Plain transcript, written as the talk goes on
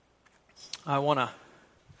I want to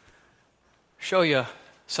show you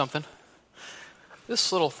something.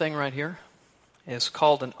 This little thing right here is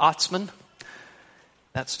called an Otsman.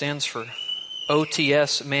 That stands for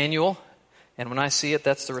OTS manual. And when I see it,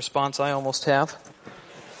 that's the response I almost have.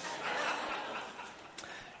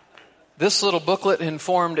 This little booklet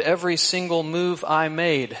informed every single move I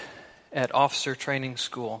made at officer training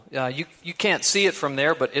school. You can't see it from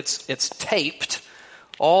there, but it's taped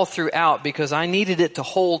all throughout because I needed it to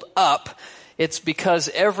hold up. It's because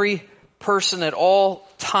every person at all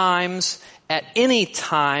times, at any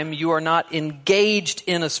time, you are not engaged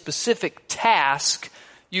in a specific task.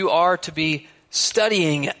 You are to be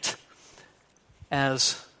studying it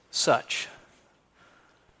as such.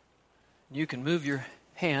 You can move your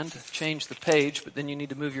hand, change the page, but then you need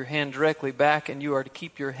to move your hand directly back and you are to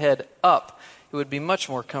keep your head up. It would be much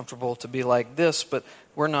more comfortable to be like this, but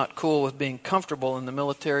we're not cool with being comfortable in the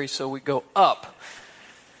military, so we go up.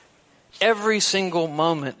 Every single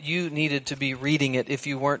moment you needed to be reading it if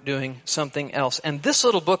you weren't doing something else. And this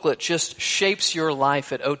little booklet just shapes your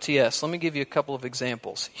life at OTS. Let me give you a couple of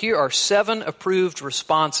examples. Here are 7 approved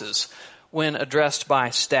responses when addressed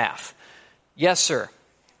by staff. Yes, sir.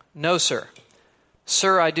 No, sir.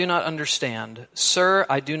 Sir, I do not understand. Sir,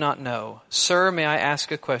 I do not know. Sir, may I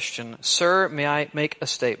ask a question? Sir, may I make a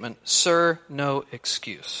statement? Sir, no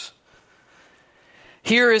excuse.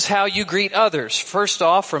 Here is how you greet others. First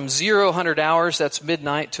off, from 00 hours, that's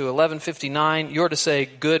midnight, to 11:59, you're to say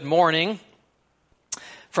good morning.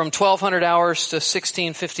 From 1200 hours to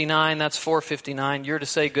 16:59, that's 4:59, you're to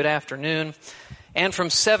say good afternoon. And from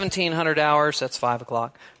 1700 hours, that's 5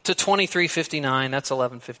 o'clock, to 23:59, that's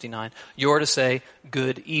 11:59, you're to say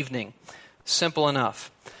good evening. Simple enough.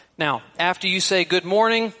 Now, after you say good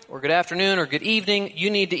morning, or good afternoon, or good evening,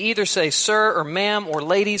 you need to either say sir, or ma'am, or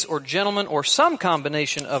ladies, or gentlemen, or some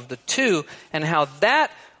combination of the two. And how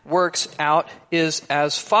that works out is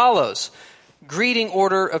as follows. Greeting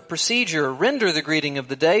order of procedure. Render the greeting of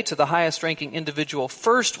the day to the highest ranking individual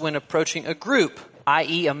first when approaching a group,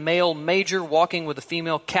 i.e. a male major walking with a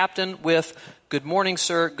female captain with good morning,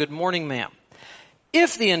 sir, good morning, ma'am.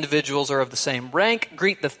 If the individuals are of the same rank,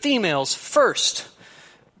 greet the females first.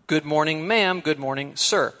 Good morning, ma'am, good morning,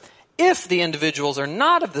 sir. If the individuals are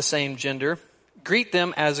not of the same gender, greet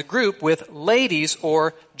them as a group with ladies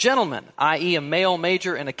or gentlemen, i.e. a male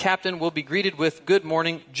major and a captain will be greeted with good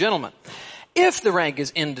morning, gentlemen. If the rank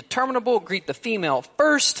is indeterminable, greet the female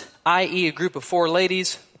first, i.e. a group of 4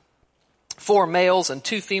 ladies, 4 males and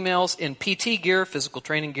 2 females in PT gear, physical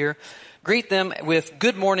training gear. Greet them with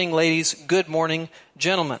good morning, ladies, good morning,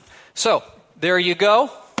 gentlemen. So, there you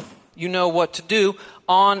go. You know what to do.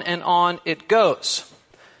 On and on it goes.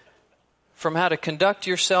 From how to conduct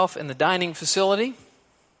yourself in the dining facility,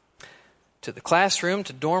 to the classroom,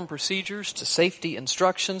 to dorm procedures, to safety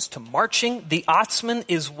instructions, to marching. The Otsman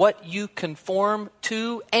is what you conform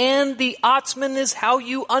to, and the Otsman is how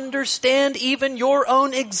you understand even your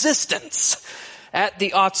own existence. At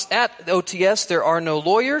OTS, there are no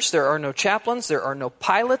lawyers, there are no chaplains, there are no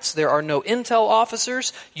pilots, there are no intel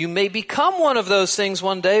officers. You may become one of those things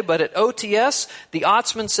one day, but at OTS, the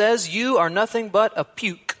Otsman says you are nothing but a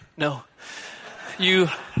puke. No, you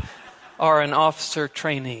are an officer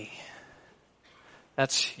trainee.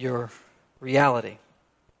 That's your reality.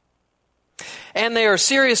 And they are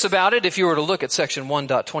serious about it. If you were to look at section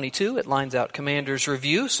 1.22, it lines out commander's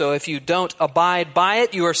review. So if you don't abide by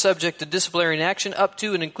it, you are subject to disciplinary action up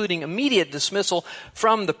to and including immediate dismissal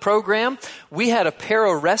from the program. We had a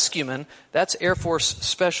pararescueman, that's Air Force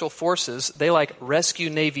Special Forces. They like rescue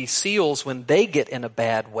Navy SEALs when they get in a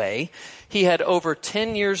bad way. He had over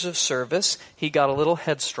 10 years of service. He got a little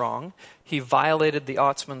headstrong. He violated the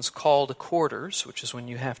Otsman's call to quarters, which is when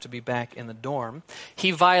you have to be back in the dorm.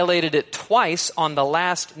 He violated it twice on the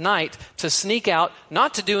last night to sneak out,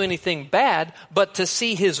 not to do anything bad, but to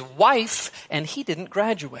see his wife, and he didn't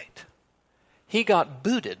graduate. He got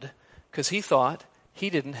booted because he thought he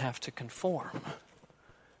didn't have to conform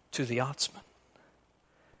to the Otsman.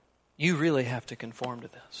 You really have to conform to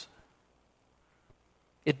this.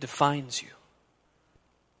 It defines you.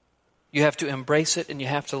 You have to embrace it and you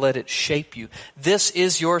have to let it shape you. This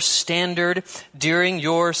is your standard during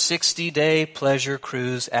your 60-day pleasure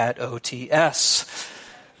cruise at OTS.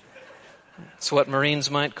 That's what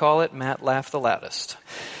Marines might call it. Matt laughed the loudest.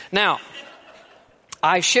 Now,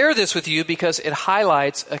 I share this with you because it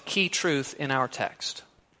highlights a key truth in our text.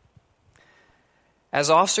 As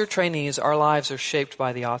officer trainees, our lives are shaped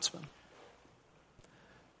by the Otsman.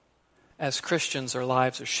 As Christians, our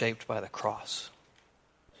lives are shaped by the cross.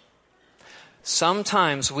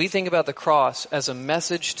 Sometimes we think about the cross as a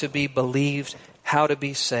message to be believed, how to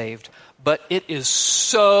be saved. But it is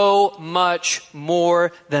so much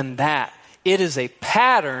more than that. It is a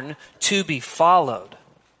pattern to be followed.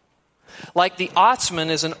 Like the Otzman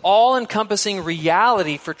is an all-encompassing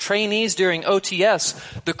reality for trainees during OTS,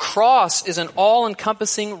 the cross is an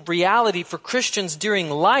all-encompassing reality for Christians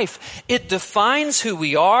during life. It defines who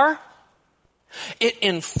we are. It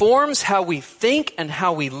informs how we think and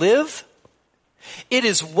how we live. It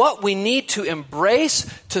is what we need to embrace,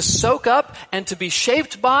 to soak up, and to be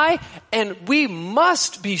shaped by, and we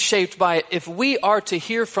must be shaped by it if we are to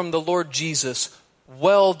hear from the Lord Jesus,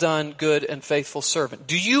 "Well done, good and faithful servant."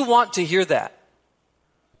 Do you want to hear that?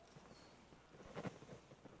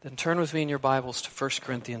 Then turn with me in your Bibles to 1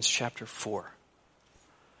 Corinthians chapter 4.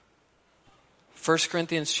 1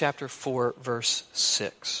 Corinthians chapter 4, verse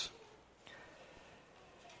 6.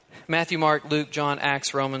 Matthew, Mark, Luke, John,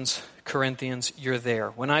 Acts, Romans, Corinthians, you're there.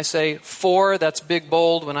 When I say 4, that's big,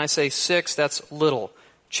 bold. When I say 6, that's little.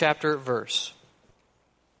 Chapter, verse.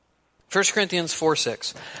 1 Corinthians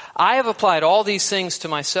 4:6. I have applied all these things to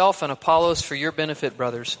myself and Apollos for your benefit,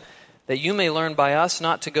 brothers, that you may learn by us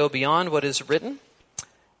not to go beyond what is written,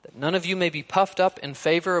 that none of you may be puffed up in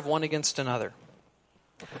favor of one against another.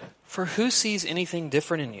 For who sees anything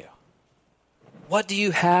different in you? What do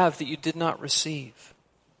you have that you did not receive?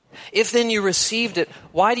 If then you received it,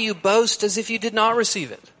 why do you boast as if you did not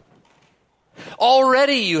receive it?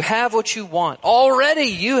 Already you have what you want. Already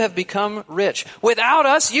you have become rich. Without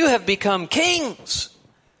us, you have become kings.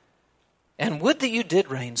 And would that you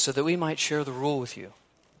did reign so that we might share the rule with you.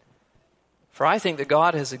 For I think that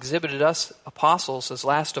God has exhibited us apostles as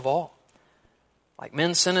last of all, like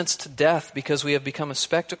men sentenced to death because we have become a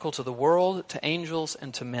spectacle to the world, to angels,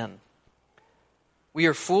 and to men. We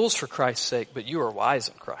are fools for Christ's sake, but you are wise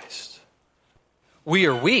in Christ. We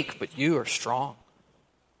are weak, but you are strong.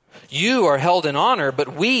 You are held in honor,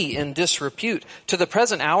 but we in disrepute. To the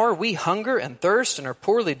present hour, we hunger and thirst and are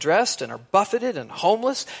poorly dressed and are buffeted and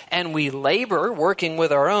homeless, and we labor, working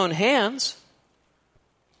with our own hands.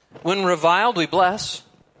 When reviled, we bless.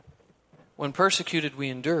 When persecuted, we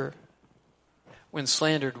endure. When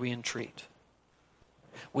slandered, we entreat.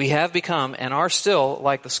 We have become and are still,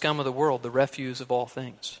 like the scum of the world, the refuse of all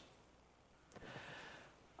things.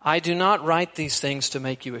 I do not write these things to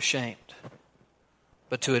make you ashamed,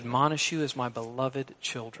 but to admonish you as my beloved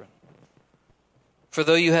children. For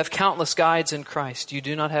though you have countless guides in Christ, you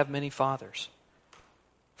do not have many fathers.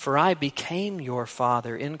 For I became your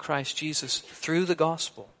father in Christ Jesus through the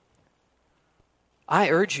gospel. I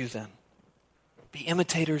urge you then, be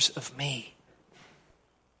imitators of me.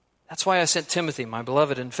 That's why I sent Timothy, my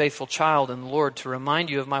beloved and faithful child in the Lord, to remind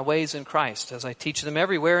you of my ways in Christ as I teach them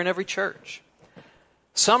everywhere in every church.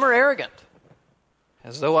 Some are arrogant,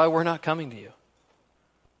 as though I were not coming to you.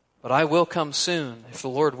 But I will come soon, if the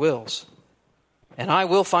Lord wills. And I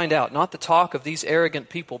will find out, not the talk of these arrogant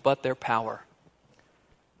people, but their power.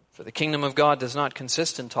 For the kingdom of God does not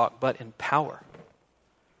consist in talk, but in power.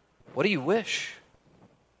 What do you wish?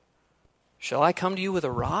 Shall I come to you with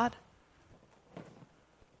a rod?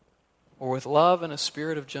 Or with love and a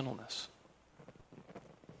spirit of gentleness?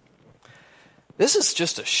 This is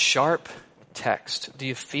just a sharp text. Do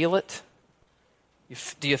you feel it?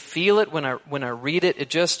 Do you feel it when I read it?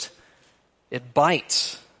 It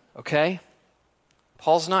bites, okay?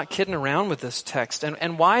 Paul's not kidding around with this text.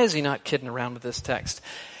 And why is he not kidding around with this text?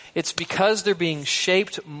 It's because they're being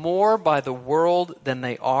shaped more by the world than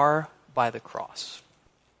they are by the cross.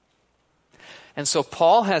 And so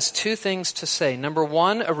Paul has two things to say. Number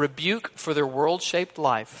one, a rebuke for their world-shaped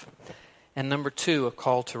life. And number two, a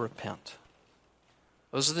call to repent.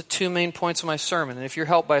 Those are the two main points of my sermon. And if you're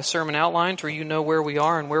helped by a sermon outline to where you know where we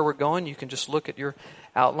are and where we're going, you can just look at your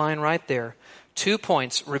outline right there. 2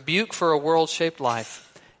 points, rebuke for a world-shaped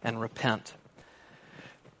life and repent.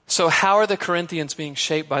 So how are the Corinthians being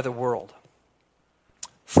shaped by the world?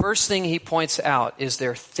 First thing he points out is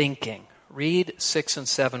their thinking. Read 6 and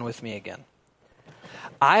 7 with me again.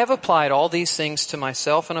 I have applied all these things to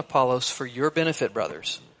myself and Apollos for your benefit,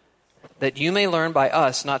 brothers, that you may learn by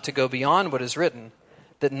us not to go beyond what is written,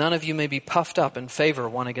 that none of you may be puffed up in favor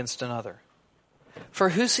one against another. For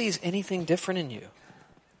who sees anything different in you?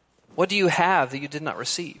 What do you have that you did not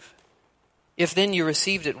receive? If then you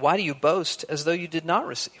received it, why do you boast as though you did not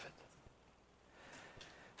receive it?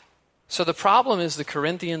 So the problem is the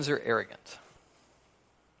Corinthians are arrogant.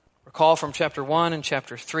 Recall from chapter 1 and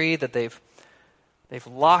chapter 3 that they've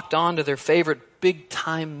locked on to their favorite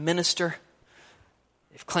big-time minister.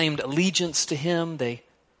 They've claimed allegiance to him. They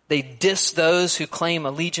diss those who claim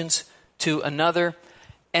allegiance to another.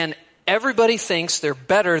 And everybody thinks they're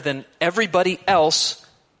better than everybody else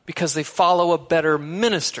because they follow a better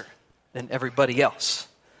minister than everybody else.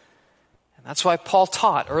 And that's why Paul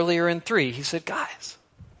taught earlier in 3. He said, guys,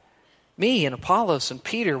 me and Apollos and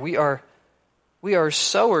Peter, we are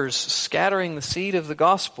sowers scattering the seed of the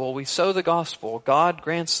gospel. We sow the gospel. God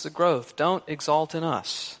grants the growth. Don't exalt in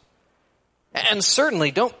us. And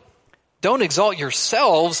certainly don't exalt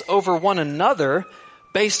yourselves over one another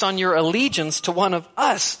based on your allegiance to one of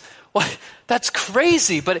us. Well, that's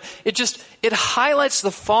crazy, but it highlights the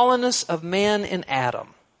fallenness of man in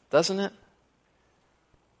Adam, doesn't it?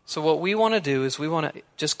 So what we want to do is we want to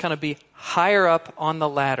just kind of be higher up on the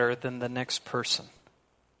ladder than the next person.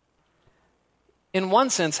 In one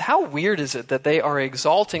sense, how weird is it that they are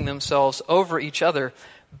exalting themselves over each other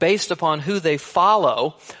based upon who they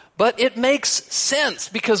follow? But it makes sense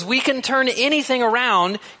because we can turn anything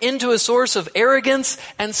around into a source of arrogance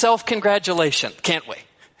and self-congratulation, can't we?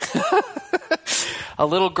 A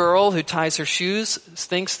little girl who ties her shoes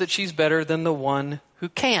thinks that she's better than the one who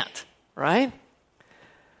can't, right?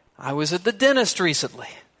 I was at the dentist recently.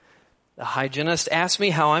 The hygienist asked me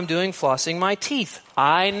how I'm doing flossing my teeth.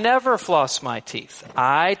 I never floss my teeth.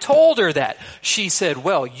 I told her that. She said,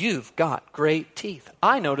 well, you've got great teeth.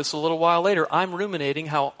 I noticed a little while later, I'm ruminating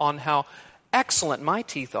on how excellent my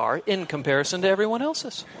teeth are in comparison to everyone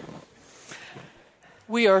else's.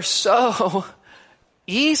 We are so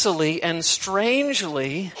easily and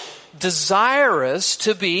strangely desirous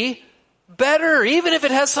to be better, even if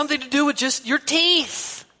it has something to do with just your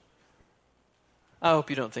teeth. I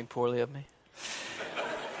hope you don't think poorly of me.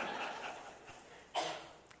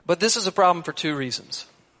 But this is a problem for 2 reasons.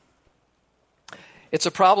 It's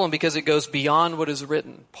a problem because it goes beyond what is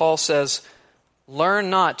written. Paul says,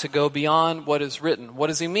 learn not to go beyond what is written. What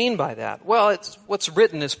does he mean by that? Well, what's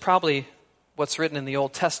written is probably what's written in the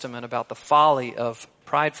Old Testament about the folly of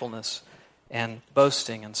pridefulness and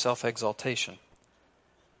boasting and self-exaltation.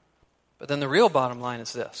 But then the real bottom line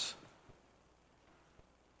is this.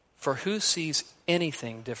 For who sees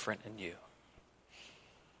anything different in you?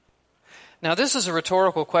 Now, this is a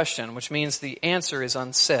rhetorical question, which means the answer is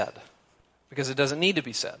unsaid, because it doesn't need to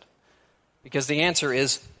be said. Because the answer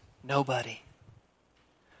is nobody.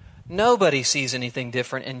 Nobody sees anything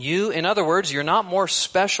different in you. In other words, you're not more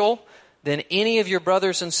special than any of your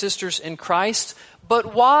brothers and sisters in Christ.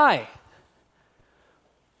 But why?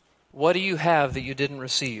 What do you have that you didn't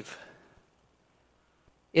receive?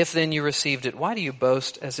 If then you received it, why do you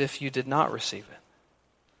boast as if you did not receive it?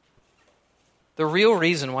 The real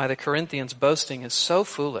reason why the Corinthians' boasting is so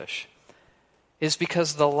foolish is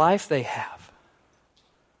because the life they have,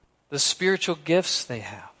 the spiritual gifts they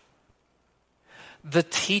have, the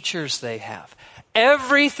teachers they have,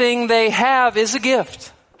 everything they have is a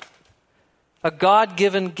gift. A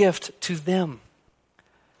God-given gift to them.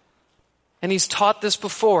 And he's taught this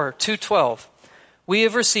before, 2:12. We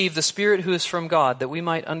have received the Spirit who is from God, that we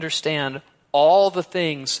might understand all the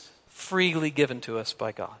things freely given to us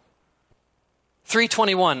by God.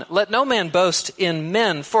 3:21, let no man boast in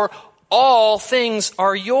men, for all things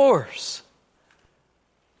are yours.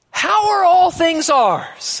 How are all things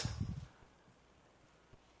ours?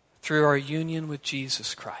 Through our union with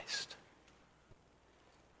Jesus Christ.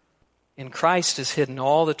 In Christ is hidden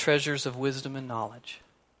all the treasures of wisdom and knowledge.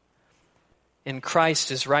 In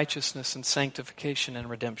Christ is righteousness and sanctification and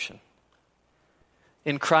redemption.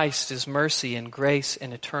 In Christ is mercy and grace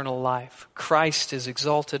and eternal life. Christ is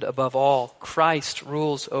exalted above all. Christ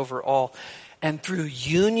rules over all. And through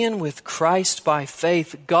union with Christ by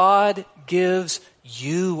faith, God gives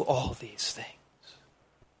you all these things.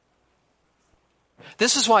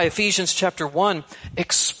 This is why Ephesians chapter 1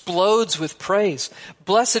 explodes with praise.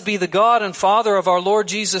 Blessed be the God and Father of our Lord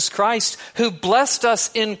Jesus Christ, who blessed us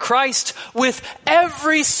in Christ with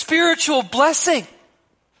every spiritual blessing.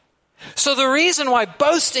 So the reason why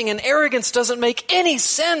boasting and arrogance doesn't make any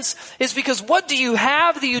sense is because what do you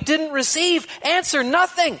have that you didn't receive? Answer,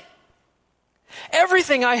 nothing.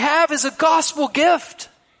 Everything I have is a gospel gift.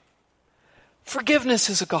 Forgiveness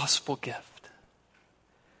is a gospel gift.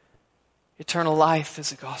 Eternal life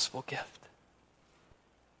is a gospel gift.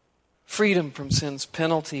 Freedom from sin's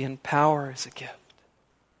penalty and power is a gift.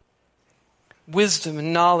 Wisdom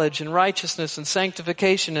and knowledge and righteousness and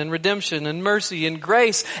sanctification and redemption and mercy and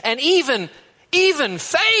grace and even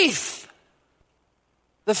faith.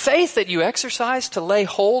 The faith that you exercise to lay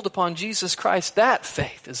hold upon Jesus Christ, that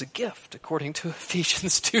faith is a gift according to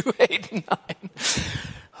Ephesians 2:8-9.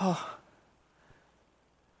 Oh.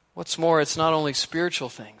 What's more, it's not only spiritual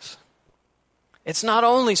things. It's not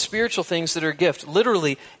only spiritual things that are a gift.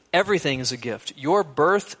 Literally, everything is a gift. Your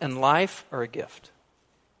birth and life are a gift.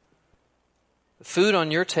 The food on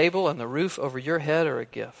your table and the roof over your head are a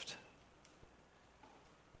gift.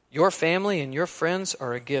 Your family and your friends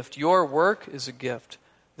are a gift. Your work is a gift.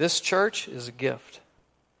 This church is a gift.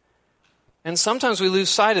 And sometimes we lose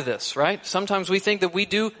sight of this, right? Sometimes we think that we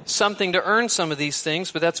do something to earn some of these things,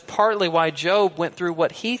 but that's partly why Job went through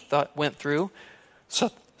what he went through,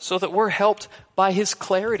 so that we're helped by his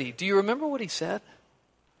clarity. Do you remember what he said?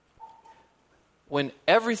 When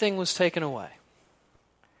everything was taken away,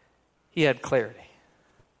 he had clarity.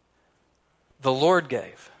 The Lord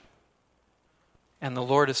gave, and the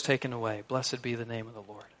Lord has taken away. Blessed be the name of the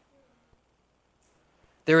Lord.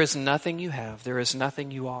 There is nothing you have, there is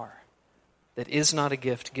nothing you are that is not a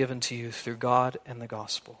gift given to you through God and the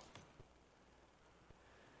gospel.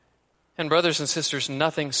 And brothers and sisters,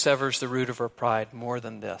 nothing severs the root of our pride more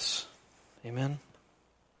than this. Amen?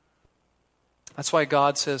 That's why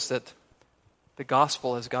God says that the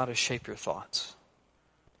gospel has got to shape your thoughts.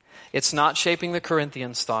 It's not shaping the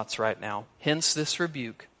Corinthians' thoughts right now. Hence this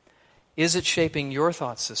rebuke. Is it shaping your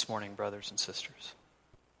thoughts this morning, brothers and sisters?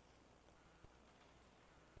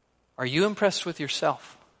 Are you impressed with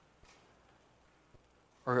yourself?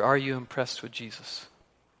 Or are you impressed with Jesus?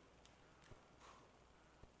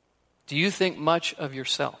 Do you think much of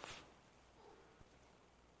yourself?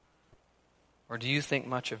 Or do you think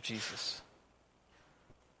much of Jesus?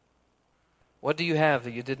 What do you have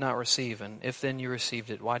that you did not receive? And if then you received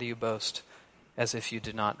it, why do you boast as if you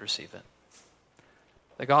did not receive it?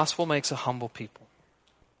 The gospel makes a humble people.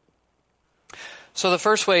 So the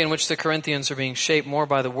first way in which the Corinthians are being shaped more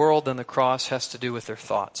by the world than the cross has to do with their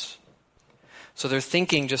thoughts. So their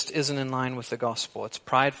thinking just isn't in line with the gospel. It's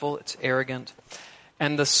prideful, it's arrogant.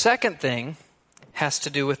 And the second thing has to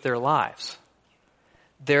do with their lives.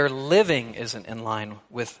 Their living isn't in line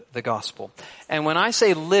with the gospel. And when I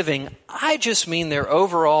say living, I just mean their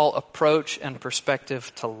overall approach and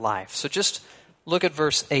perspective to life. So just look at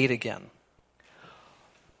verse 8 again.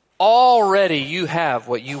 Already you have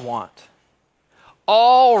what you want.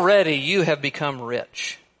 Already you have become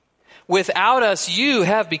rich. Without us you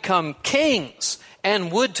have become kings,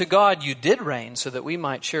 and would to God you did reign so that we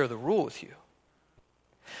might share the rule with you.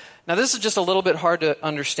 Now this is just a little bit hard to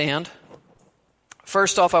understand.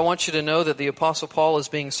 First off, I want you to know that the Apostle Paul is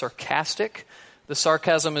being sarcastic. The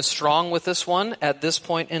sarcasm is strong with this one at this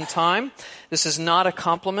point in time. This is not a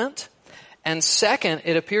compliment. And second,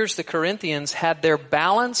 it appears the Corinthians had their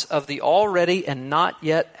balance of the already and not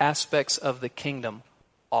yet aspects of the kingdom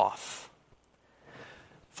off.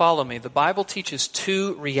 Follow me. The Bible teaches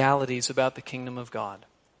two realities about the kingdom of God.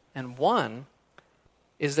 And one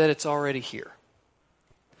is that it's already here.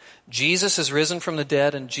 Jesus has risen from the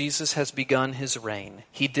dead and Jesus has begun his reign.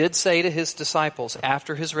 He did say to his disciples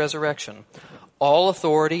after his resurrection, all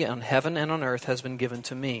authority on heaven and on earth has been given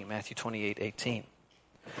to me, Matthew 28:18.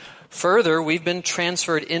 Further, we've been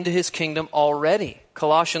transferred into his kingdom already.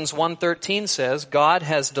 Colossians 1:13 says, God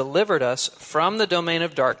has delivered us from the domain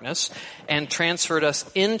of darkness and transferred us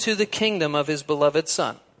into the kingdom of his beloved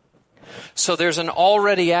Son. So there's an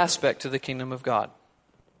already aspect to the kingdom of God.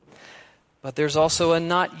 But there's also a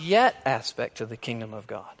not yet aspect to the kingdom of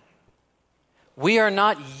God. We are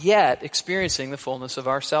not yet experiencing the fullness of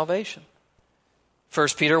our salvation. 1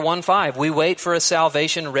 Peter 1:5, we wait for a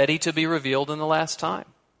salvation ready to be revealed in the last time.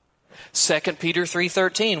 2 Peter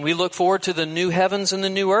 3:13, we look forward to the new heavens and the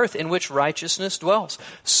new earth in which righteousness dwells.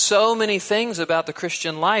 So many things about the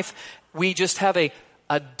Christian life we just have a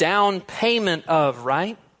down payment of,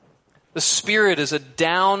 right? The Spirit is a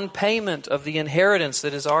down payment of the inheritance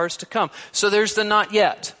that is ours to come. So there's the not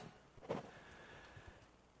yet.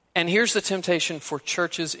 And here's the temptation for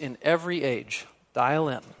churches in every age. Dial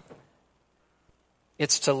in.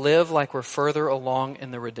 It's to live like we're further along in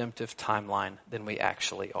the redemptive timeline than we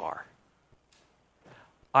actually are.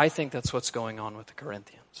 I think that's what's going on with the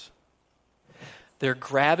Corinthians. They're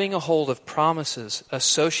grabbing a hold of promises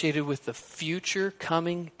associated with the future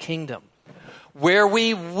coming kingdom, where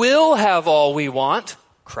we will have all we want,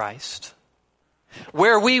 Christ.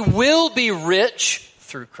 Where we will be rich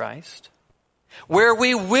through Christ. Where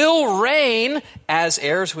we will reign as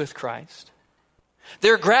heirs with Christ.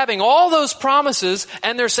 They're grabbing all those promises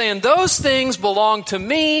and they're saying those things belong to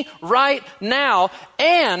me right now.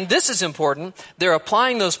 And this is important, they're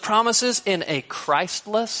applying those promises in a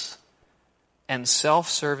Christless and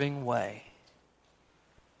self-serving way.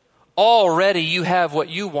 Already you have what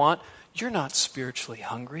you want. You're not spiritually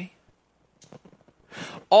hungry.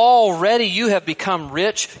 Already you have become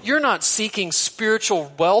rich. You're not seeking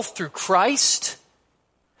spiritual wealth through Christ.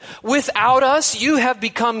 Without us, you have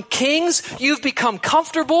become kings. You've become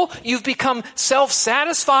comfortable. You've become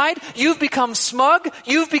self-satisfied. You've become smug.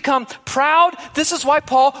 You've become proud. This is why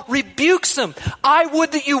Paul rebukes them. I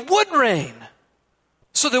would that you would reign,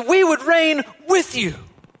 so that we would reign with you.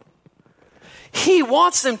 He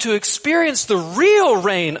wants them to experience the real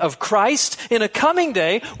reign of Christ in a coming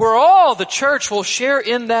day where all the church will share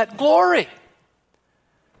in that glory.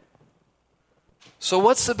 So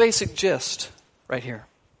what's the basic gist right here?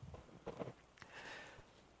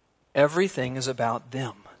 Everything is about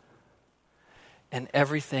them. And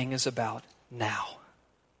everything is about now.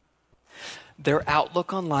 Their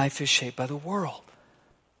outlook on life is shaped by the world.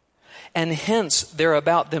 And hence, they're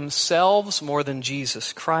about themselves more than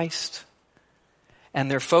Jesus Christ.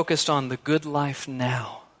 And they're focused on the good life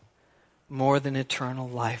now more than eternal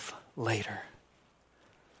life later.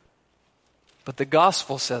 But the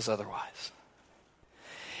gospel says otherwise.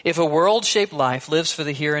 If a world-shaped life lives for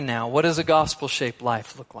the here and now, what does a gospel-shaped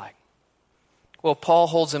life look like? Well, Paul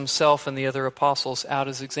holds himself and the other apostles out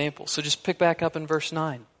as examples. So just pick back up in verse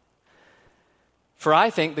 9. For I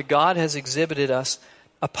think that God has exhibited us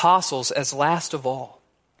apostles as last of all,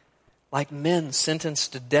 like men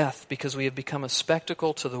sentenced to death because we have become a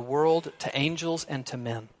spectacle to the world, to angels, and to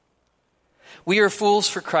men. We are fools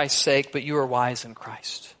for Christ's sake, but you are wise in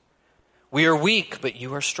Christ. We are weak, but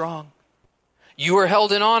you are strong. You are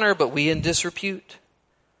held in honor, but we in disrepute.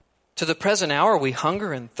 To the present hour we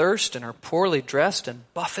hunger and thirst and are poorly dressed and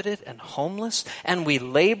buffeted and homeless, and we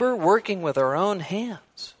labor working with our own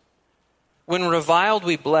hands. When reviled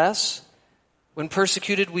we bless, when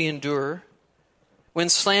persecuted we endure, when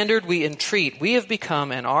slandered we entreat. We have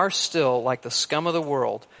become and are still like the scum of the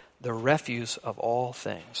world, the refuse of all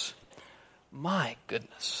things. My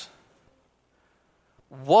goodness.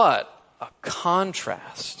 What a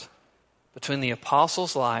contrast between the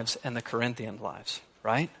apostles' lives and the Corinthian lives,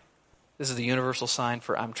 right? This is the universal sign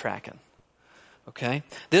for I'm tracking. Okay?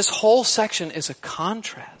 This whole section is a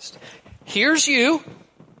contrast. Here's you.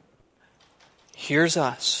 Here's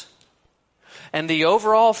us. And the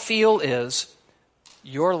overall feel is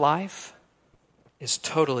your life is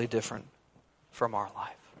totally different from our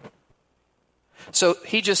life. So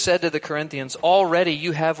he just said to the Corinthians, already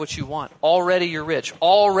you have what you want. Already you're rich.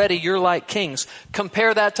 Already you're like kings.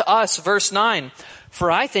 Compare that to us. Verse 9. For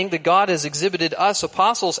I think that God has exhibited us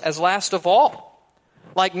apostles as last of all,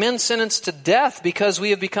 like men sentenced to death because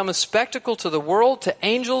we have become a spectacle to the world, to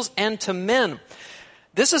angels, and to men.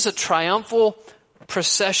 This is a triumphal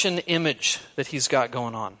procession image that he's got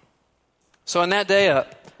going on. So in that day, a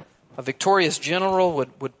victorious general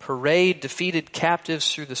would parade defeated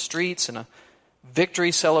captives through the streets in a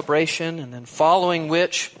victory celebration, and then following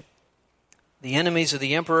which the enemies of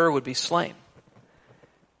the emperor would be slain.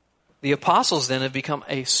 The apostles then have become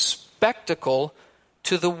a spectacle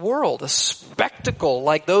to the world, a spectacle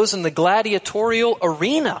like those in the gladiatorial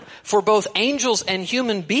arena for both angels and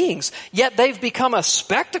human beings. Yet they've become a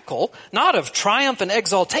spectacle, not of triumph and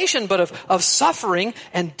exaltation, but of suffering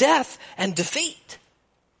and death and defeat.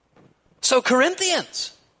 So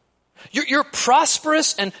Corinthians, your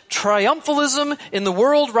prosperous and triumphalism in the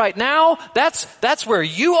world right now, that's where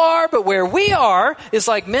you are, but where we are is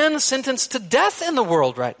like men sentenced to death in the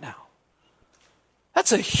world right now.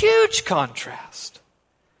 That's a huge contrast.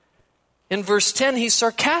 In verse 10, he's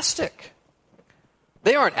sarcastic.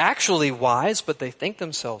 They aren't actually wise, but they think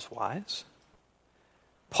themselves wise.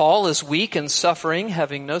 Paul is weak and suffering,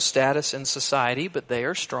 having no status in society, but they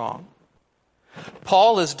are strong.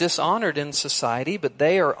 Paul is dishonored in society, but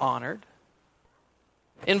they are honored.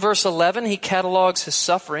 In verse 11, he catalogs his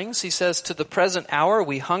sufferings. He says, to the present hour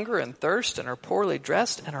we hunger and thirst and are poorly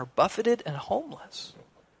dressed and are buffeted and homeless.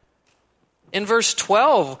 In verse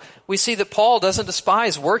 12, we see that Paul doesn't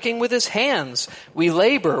despise working with his hands. We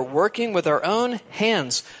labor working with our own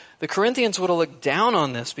hands. The Corinthians would have looked down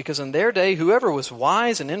on this because in their day, whoever was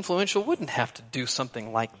wise and influential wouldn't have to do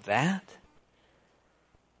something like that.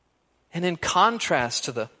 And in contrast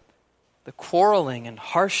to the quarreling and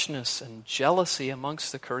harshness and jealousy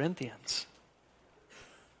amongst the Corinthians,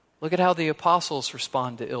 look at how the apostles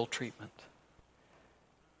respond to ill treatment.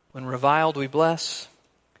 When reviled, we bless.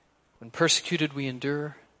 When persecuted, we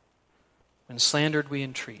endure. When slandered, we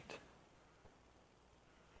entreat.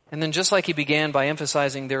 And then just like he began by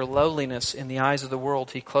emphasizing their lowliness in the eyes of the world,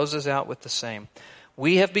 he closes out with the same.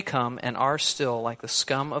 We have become and are still like the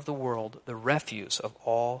scum of the world, the refuse of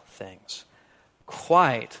all things.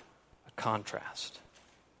 Quite a contrast.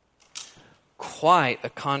 Quite a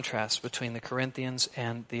contrast between the Corinthians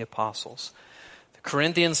and the apostles. The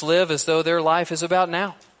Corinthians live as though their life is about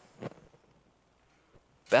now.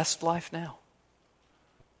 Best life now.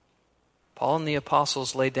 Paul and the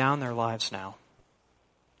apostles lay down their lives now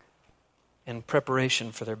in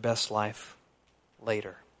preparation for their best life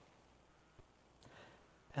later.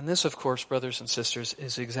 And this, of course, brothers and sisters,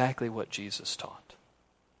 is exactly what Jesus taught.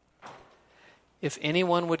 If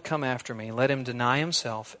anyone would come after me, let him deny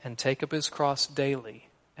himself and take up his cross daily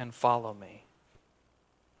and follow me.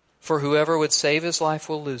 For whoever would save his life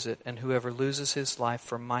will lose it, and whoever loses his life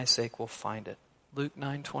for my sake will find it. Luke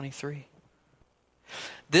 9:23.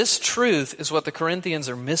 This truth is what the Corinthians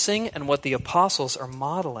are missing and what the apostles are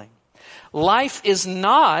modeling. Life is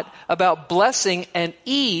not about blessing and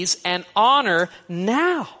ease and honor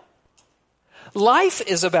now. Life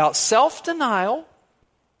is about self-denial,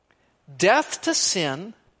 death to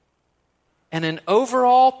sin, and an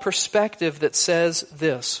overall perspective that says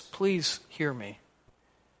this. Please hear me.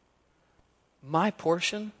 My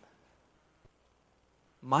portion,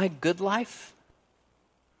 my good life,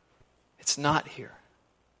 it's not here.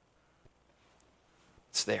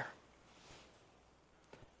 It's there.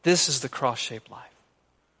 This is the cross-shaped life.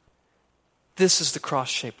 This is the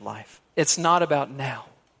cross-shaped life. It's not about now.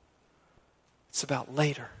 It's about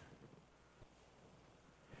later.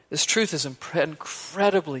 This truth is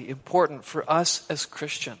incredibly important for us as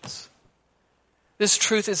Christians. This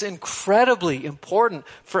truth is incredibly important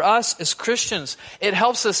for us as Christians. It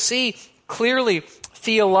helps us see clearly,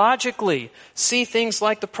 theologically, see things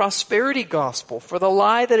like the prosperity gospel for the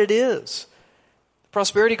lie that it is. The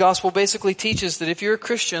prosperity gospel basically teaches that if you're a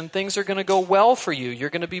Christian, things are going to go well for you.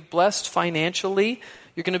 You're going to be blessed financially.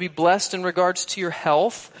 You're going to be blessed in regards to your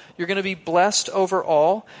health. You're going to be blessed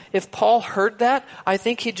overall. If Paul heard that, I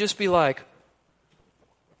think he'd just be like,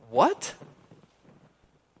 what?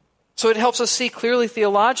 So it helps us see clearly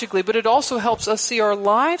theologically, but it also helps us see our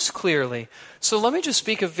lives clearly. So let me just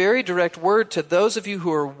speak a very direct word to those of you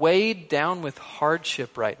who are weighed down with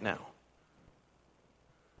hardship right now.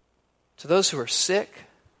 To those who are sick,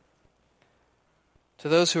 to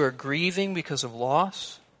those who are grieving because of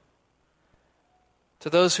loss, to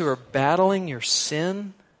those who are battling your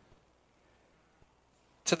sin,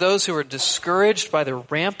 to those who are discouraged by the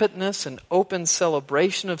rampantness and open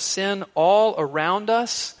celebration of sin all around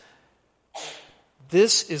us,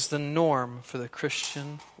 this is the norm for the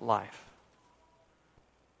Christian life.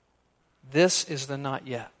 This is the not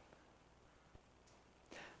yet.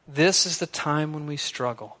 This is the time when we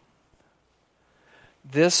struggle.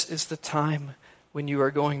 This is the time when you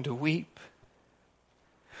are going to weep.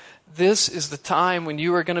 This is the time when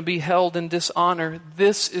you are going to be held in dishonor.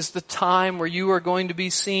 This is the time where you are going to be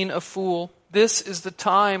seen a fool. This is the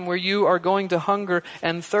time where you are going to hunger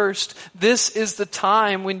and thirst. This is the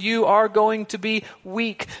time when you are going to be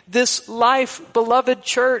weak. This life, beloved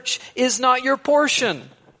church, is not your portion.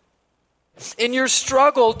 In your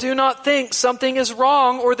struggle, do not think something is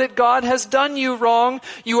wrong or that God has done you wrong.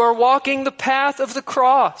 You are walking the path of the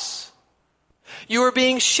cross. You are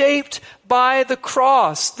being shaped by the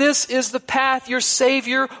cross. This is the path your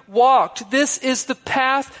Savior walked. This is the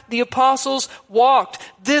path the apostles walked.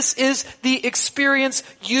 This is the experience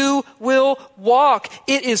you will walk.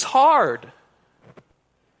 It is hard,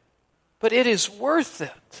 but it is worth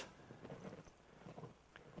it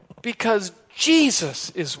because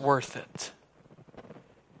Jesus is worth it.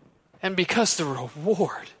 And because the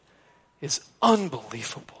reward is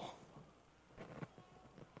unbelievable.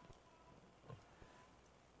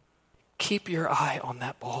 Keep your eye on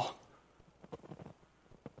that ball.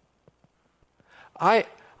 I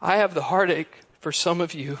have the heartache for some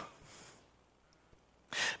of you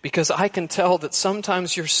because I can tell that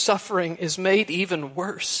sometimes your suffering is made even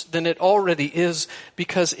worse than it already is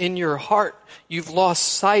because in your heart you've lost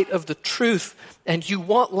sight of the truth and you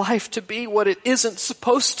want life to be what it isn't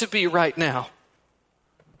supposed to be right now.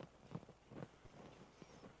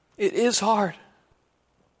 It is hard.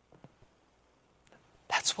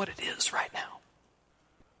 That's what it is right now.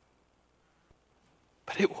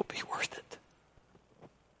 But it will be worth it.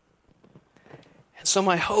 And so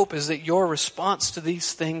my hope is that your response to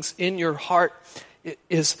these things in your heart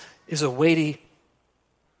is a weighty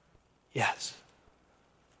yes.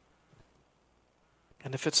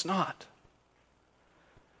 And if it's not,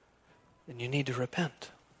 then you need to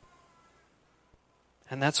repent.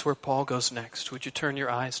 And that's where Paul goes next. Would you turn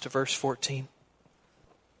your eyes to verse 14?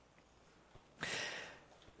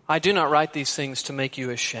 I do not write these things to make you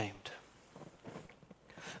ashamed,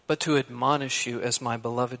 but to admonish you as my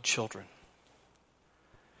beloved children.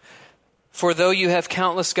 For though you have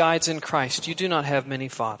countless guides in Christ, you do not have many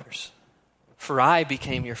fathers. For I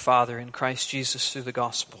became your father in Christ Jesus through the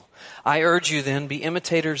gospel. I urge you then, be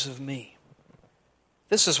imitators of me.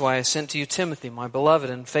 This is why I sent to you Timothy, my beloved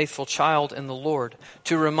and faithful child in the Lord,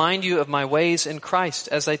 to remind you of my ways in Christ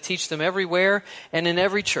as I teach them everywhere and in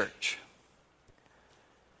every church.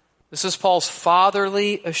 This is Paul's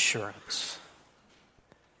fatherly assurance.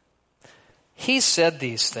 He said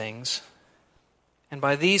these things, and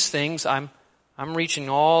by these things I'm I'm reaching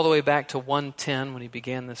all the way back to 110 when he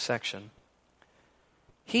began this section.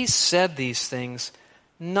 He said these things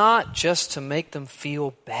not just to make them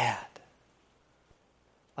feel bad.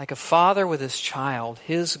 Like a father with his child,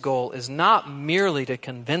 his goal is not merely to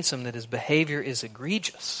convince him that his behavior is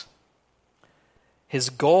egregious. His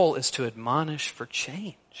goal is to admonish for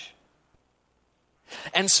change.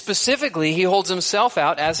 And specifically, he holds himself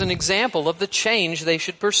out as an example of the change they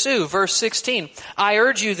should pursue. Verse 16, I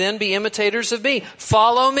urge you then, be imitators of me.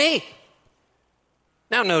 Follow me.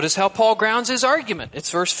 Now notice how Paul grounds his argument. It's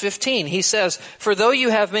verse 15. He says, for though you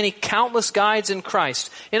have many countless guides in Christ,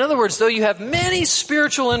 in other words, though you have many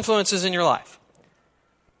spiritual influences in your life,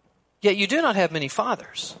 yet you do not have many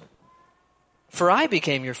fathers. For I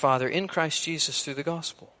became your father in Christ Jesus through the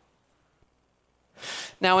gospel.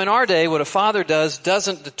 Now in our day, what a father does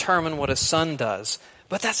doesn't determine what a son does.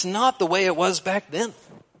 But that's not the way it was back then.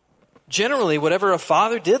 Generally, whatever a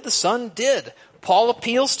father did, the son did. Paul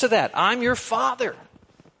appeals to that. I'm your father.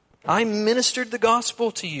 I ministered the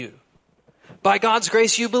gospel to you. By God's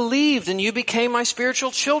grace you believed and you became my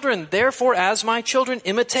spiritual children. Therefore, as my children,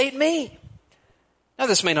 imitate me. Now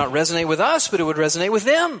this may not resonate with us, but it would resonate with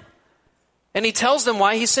them. And he tells them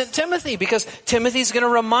why he sent Timothy, because Timothy's going to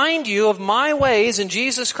remind you of my ways in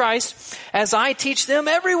Jesus Christ as I teach them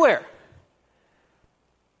everywhere.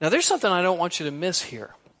 Now there's something I don't want you to miss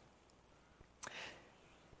here.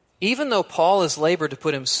 Even though Paul has labored to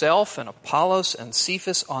put himself and Apollos and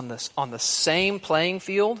Cephas on the same playing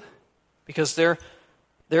field, because they're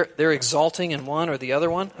exalting in one or the other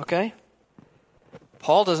one, okay?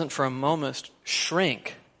 Paul doesn't for a moment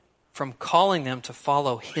shrink from calling them to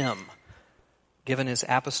follow him, given his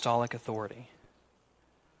apostolic authority.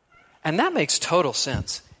 And that makes total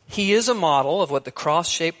sense. He is a model of what the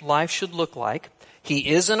cross-shaped life should look like. He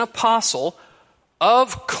is an apostle.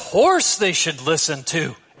 Of course they should listen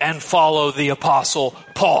to and follow the apostle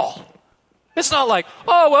Paul. It's not like,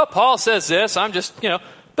 oh, well, Paul says this. I'm just,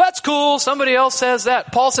 that's cool. Somebody else says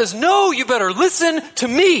that. Paul says, no, you better listen to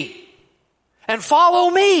me and follow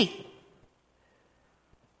me.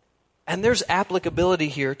 And there's applicability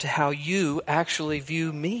here to how you actually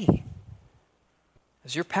view me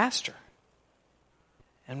as your pastor,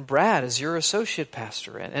 and Brad as your associate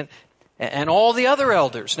pastor, and all the other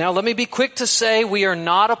elders. Now, let me be quick to say we are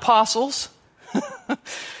not apostles.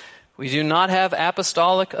 We do not have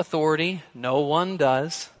apostolic authority. No one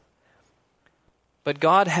does. But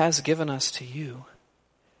God has given us to you,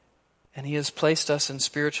 and He has placed us in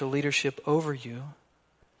spiritual leadership over you.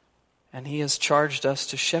 And He has charged us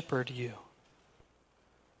to shepherd you.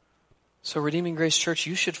 So Redeeming Grace Church,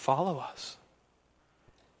 you should follow us.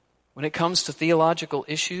 When it comes to theological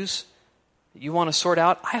issues that you want to sort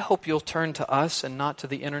out, I hope you'll turn to us and not to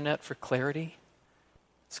the internet for clarity.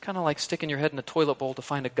 It's kind of like sticking your head in a toilet bowl to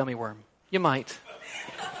find a gummy worm. You might.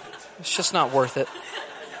 It's just not worth it.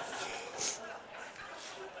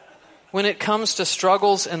 When it comes to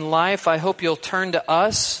struggles in life, I hope you'll turn to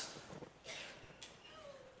us.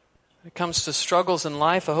 When it comes to struggles in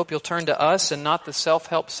life, I hope you'll turn to us and not the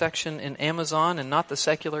self-help section in Amazon and not the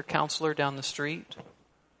secular counselor down the street.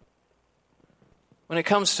 When it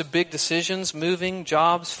comes to big decisions, moving,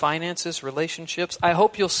 jobs, finances, relationships, I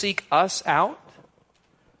hope you'll seek us out.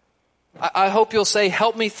 I hope you'll say,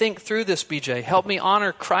 help me think through this, BJ. Help me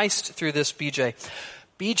honor Christ through this, BJ.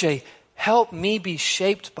 BJ, help me be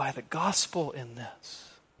shaped by the gospel in this.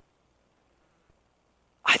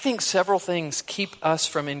 I think several things keep us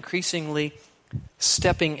from increasingly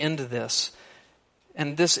stepping into this,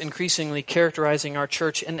 and this increasingly characterizing our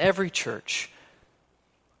church and every church.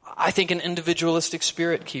 I think an individualistic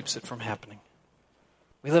spirit keeps it from happening.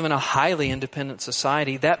 We live in a highly independent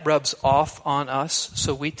society. That rubs off on us,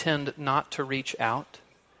 so we tend not to reach out.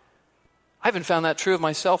 I even found that true of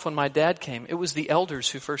myself when my dad came. It was the elders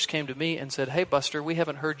who first came to me and said, hey, Buster, we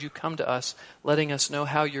haven't heard you come to us letting us know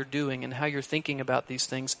how you're doing and how you're thinking about these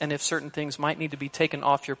things, and if certain things might need to be taken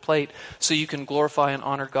off your plate so you can glorify and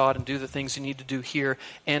honor God and do the things you need to do here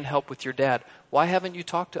and help with your dad. Why haven't you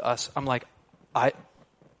talked to us? I'm like, I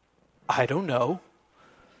don't know.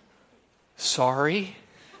 Sorry.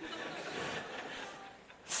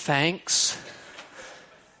 Thanks.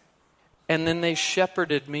 And then they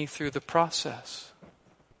shepherded me through the process.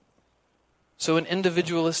 So an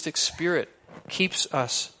individualistic spirit keeps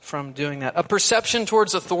us from doing that. A perception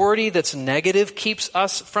towards authority that's negative keeps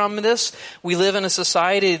us from this. We live in a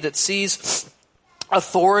society that sees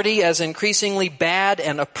authority as increasingly bad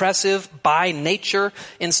and oppressive by nature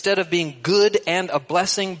instead of being good and a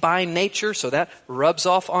blessing by nature. So that rubs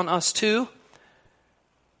off on us too.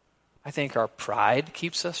 I think our pride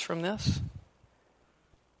keeps us from this.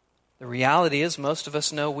 The reality is most of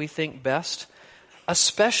us know we think best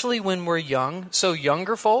especially when we're young. So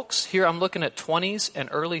younger folks, here I'm looking at 20s and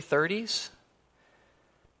early 30s.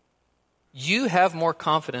 You have more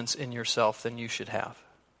confidence in yourself than you should have.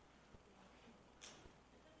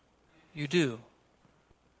 You do.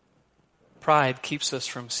 Pride keeps us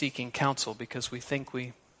from seeking counsel because we think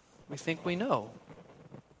we know.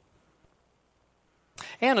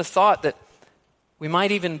 And a thought that we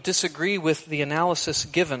might even disagree with the analysis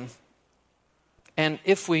given. And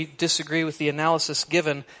if we disagree with the analysis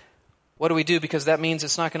given, what do we do? Because that means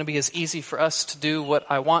it's not going to be as easy for us to do what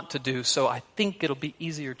I want to do. So I think it'll be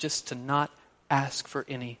easier just to not ask for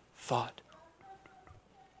any thought.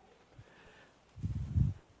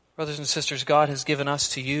 Brothers and sisters, God has given us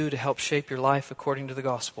to you to help shape your life according to the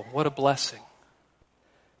gospel. What a blessing.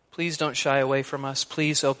 Please don't shy away from us.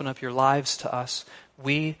 Please open up your lives to us.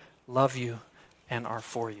 We love you and are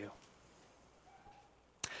for you.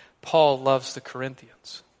 Paul loves the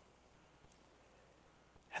Corinthians.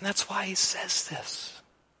 And that's why he says this.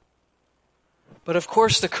 But of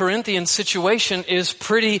course, the Corinthian situation is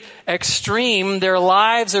pretty extreme. Their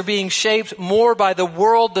lives are being shaped more by the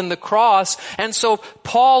world than the cross. And so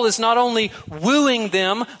Paul is not only wooing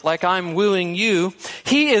them like I'm wooing you,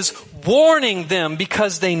 he is warning them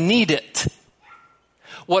because they need it.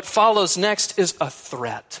 What follows next is a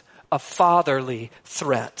threat, a fatherly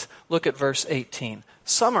threat. Look at verse 18.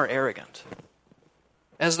 Some are arrogant,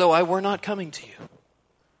 as though I were not coming to you.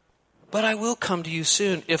 But I will come to you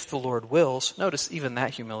soon if the Lord wills. Notice even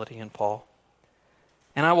that humility in Paul.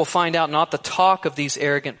 And I will find out not the talk of these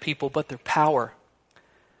arrogant people, but their power.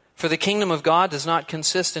 For the kingdom of God does not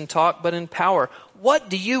consist in talk, but in power. What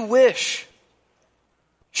do you wish?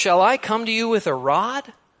 Shall I come to you with a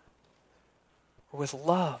rod? Or with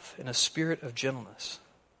love and a spirit of gentleness?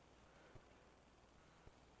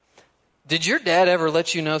 Did your dad ever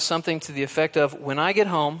let you know something to the effect of, when I get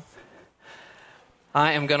home,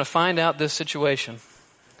 I am going to find out this situation,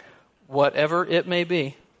 whatever it may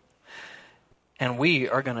be, and we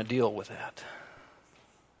are going to deal with that?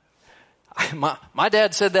 My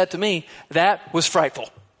dad said that to me. That was frightful,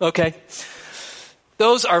 okay?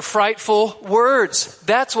 Those are frightful words.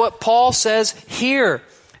 That's what Paul says here.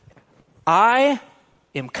 I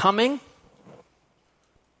am coming,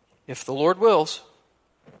 if the Lord wills,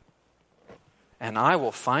 and I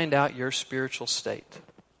will find out your spiritual state.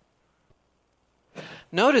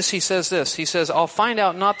 Notice he says this. He says, I'll find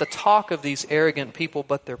out not the talk of these arrogant people,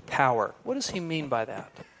 but their power. What does he mean by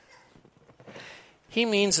that? He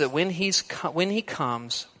means that when he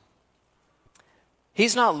comes,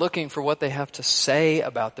 he's not looking for what they have to say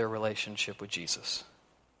about their relationship with Jesus.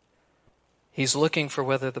 He's looking for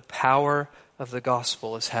whether the power of the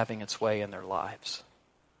gospel is having its way in their lives.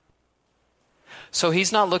 So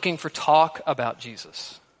he's not looking for talk about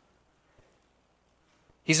Jesus.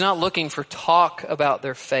 He's not looking for talk about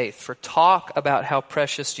their faith, for talk about how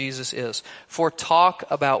precious Jesus is, for talk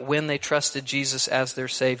about when they trusted Jesus as their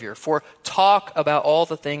Savior, for talk about all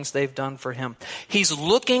the things they've done for Him. He's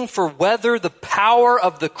looking for whether the power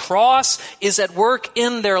of the cross is at work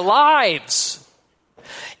in their lives.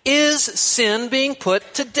 Is sin being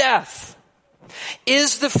put to death?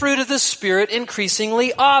 Is the fruit of the Spirit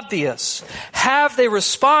increasingly obvious? Have they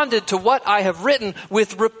responded to what I have written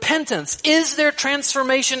with repentance? Is there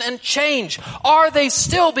transformation and change? Are they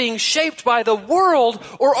still being shaped by the world,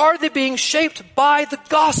 or are they being shaped by the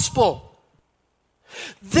gospel?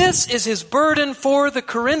 This is his burden for the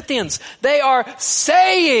Corinthians. They are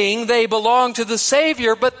saying they belong to the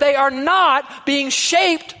Savior, but they are not being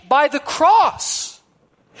shaped by the cross.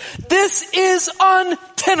 This is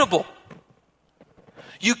untenable.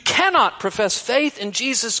 You cannot profess faith in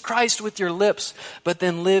Jesus Christ with your lips, but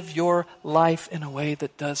then live your life in a way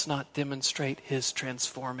that does not demonstrate His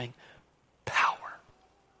transforming power.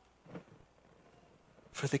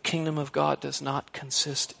 For the kingdom of God does not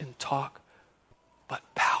consist in talk, but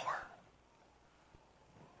power.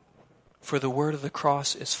 For the word of the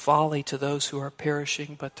cross is folly to those who are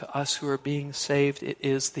perishing, but to us who are being saved, it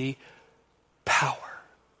is the power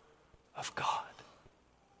of God.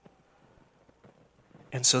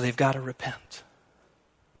 And so they've got to repent.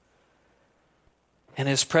 And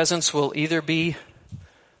His presence will either be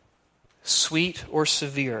sweet or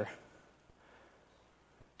severe,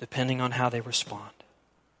 depending on how they respond.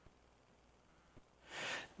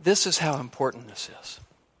 This is how important this is.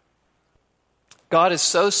 God is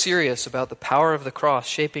so serious about the power of the cross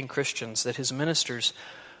shaping Christians that His ministers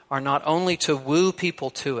are not only to woo people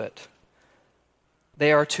to it,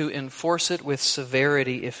 they are to enforce it with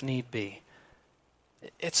severity if need be.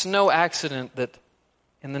 It's no accident that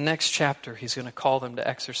in the next chapter He's going to call them to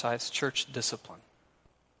exercise church discipline.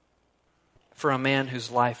 for a man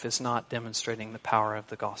whose life is not demonstrating the power of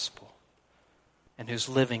the gospel and who's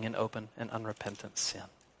living in open and unrepentant sin.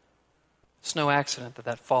 It's no accident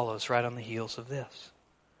that follows right on the heels of this.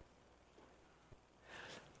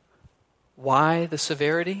 Why the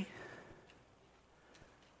severity?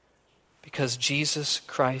 Because Jesus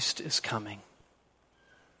Christ is coming,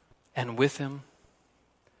 and with him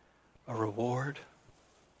a reward,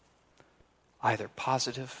 either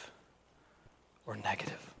positive or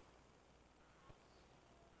negative.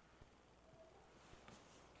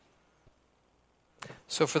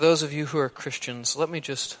 So for those of you who are Christians, let me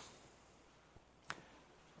just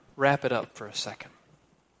wrap it up for a second.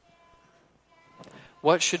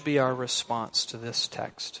 What should be our response to this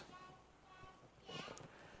text?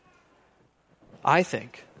 I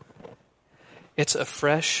think it's a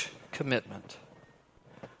fresh commitment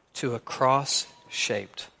to a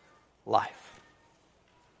cross-shaped life.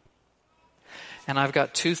 And I've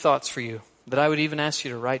got two thoughts for you that I would even ask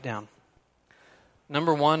you to write down.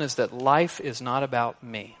 Number one is that life is not about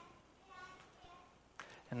me.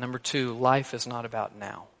 And number two, life is not about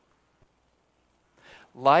now.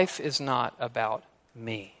 Life is not about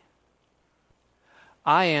me.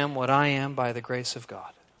 I am what I am by the grace of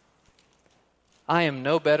God. I am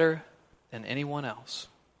no better than anyone else.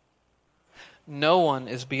 No one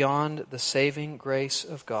is beyond the saving grace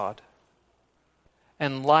of God.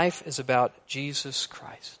 And life is about Jesus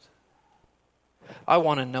Christ. I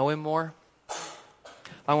want to know him more.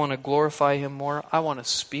 I want to glorify him more. I want to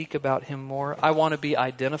speak about him more. I want to be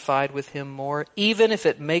identified with him more, even if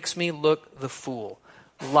it makes me look the fool.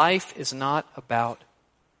 Life is not about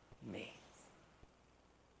me.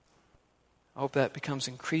 I hope that becomes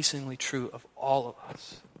increasingly true of all of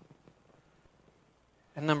us.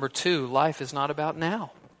 And number two, life is not about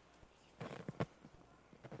now.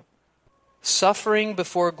 Suffering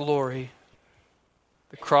before glory,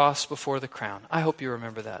 the cross before the crown. I hope you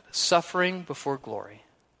remember that. Suffering before glory,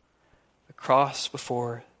 the cross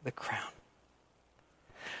before the crown.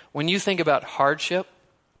 When you think about hardship,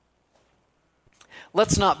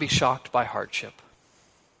 let's not be shocked by hardship.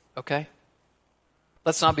 Okay?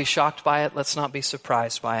 Let's not be shocked by it. Let's not be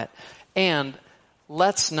surprised by it. And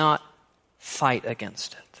let's not fight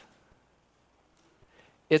against it.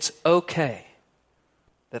 It's okay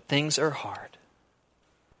that things are hard.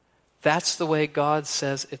 That's the way God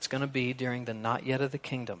says it's going to be during the not yet of the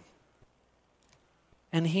kingdom.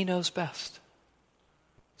 And he knows best.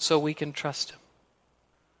 So we can trust him.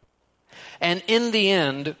 And in the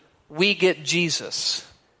end, we get Jesus.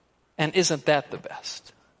 And isn't that the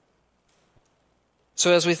best?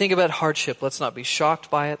 So as we think about hardship, let's not be shocked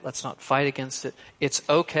by it. Let's not fight against it. It's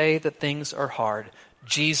okay that things are hard.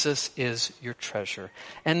 Jesus is your treasure.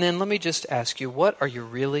 And then let me just ask you, what are you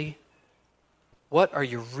really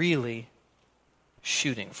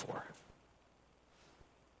shooting for?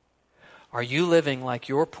 Are you living like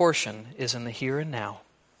your portion is in the here and now?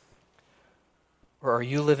 Or are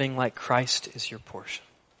you living like Christ is your portion?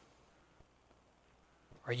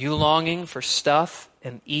 Are you longing for stuff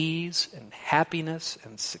and ease and happiness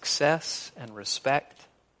and success and respect?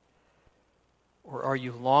 Or are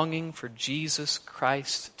you longing for Jesus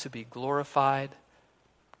Christ to be glorified,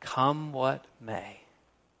 come what may?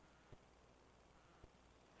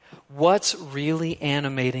 What's really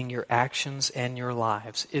animating your actions and your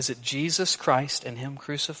lives? Is it Jesus Christ and him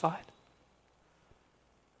crucified?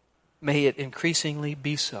 May it increasingly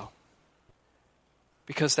be so.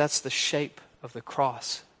 Because that's the shape of the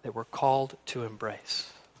cross that we're called to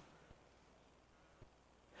embrace.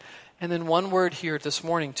 And then one word here this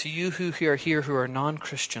morning to you who are here who are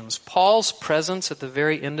non-Christians. Paul's presence at the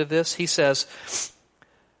very end of this, he says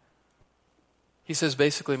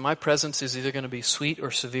basically, my presence is either going to be sweet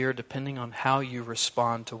or severe depending on how you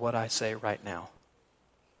respond to what I say right now.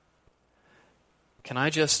 Can I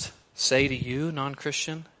just say to you,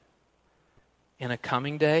 non-Christian, in a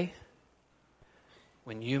coming day,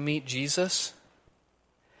 when you meet Jesus,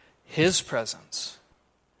 his presence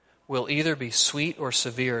will either be sweet or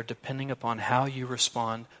severe depending upon how you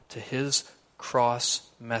respond to his cross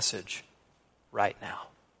message right now.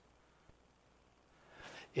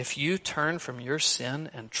 If you turn from your sin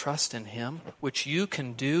and trust in him, which you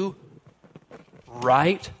can do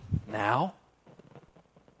right now,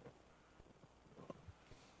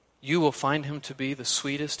 you will find him to be the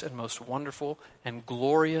sweetest and most wonderful and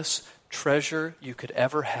glorious treasure you could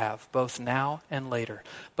ever have, both now and later.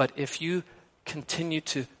 But if you continue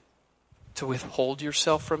to withhold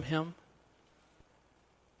yourself from him,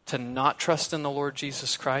 to not trust in the Lord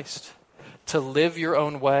Jesus Christ, to live your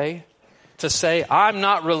own way, to say, I'm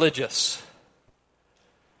not religious,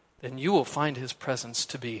 then you will find his presence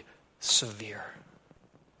to be severe.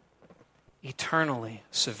 eternally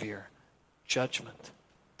severe judgment,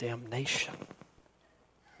 damnation,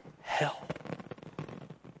 hell.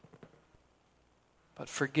 But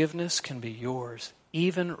forgiveness can be yours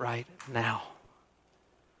even right now.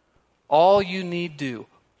 All you need do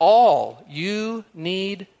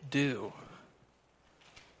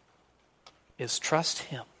is trust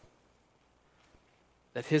Him.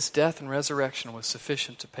 That His death and resurrection was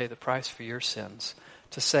sufficient to pay the price for your sins.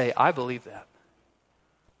 To say, I believe that.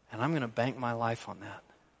 And I'm going to bank my life on that.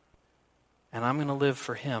 And I'm going to live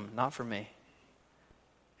for Him, not for me.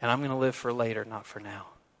 And I'm going to live for later, not for now.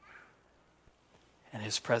 And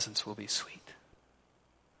His presence will be sweet.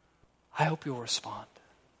 I hope you'll respond.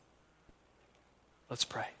 Let's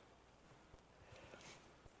pray.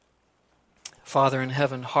 Father in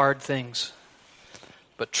heaven, hard things,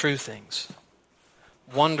 but true things,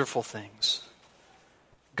 wonderful things,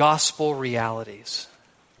 gospel realities.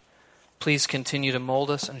 Please continue to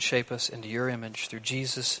mold us and shape us into your image. Through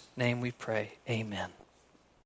Jesus' name we pray. Amen.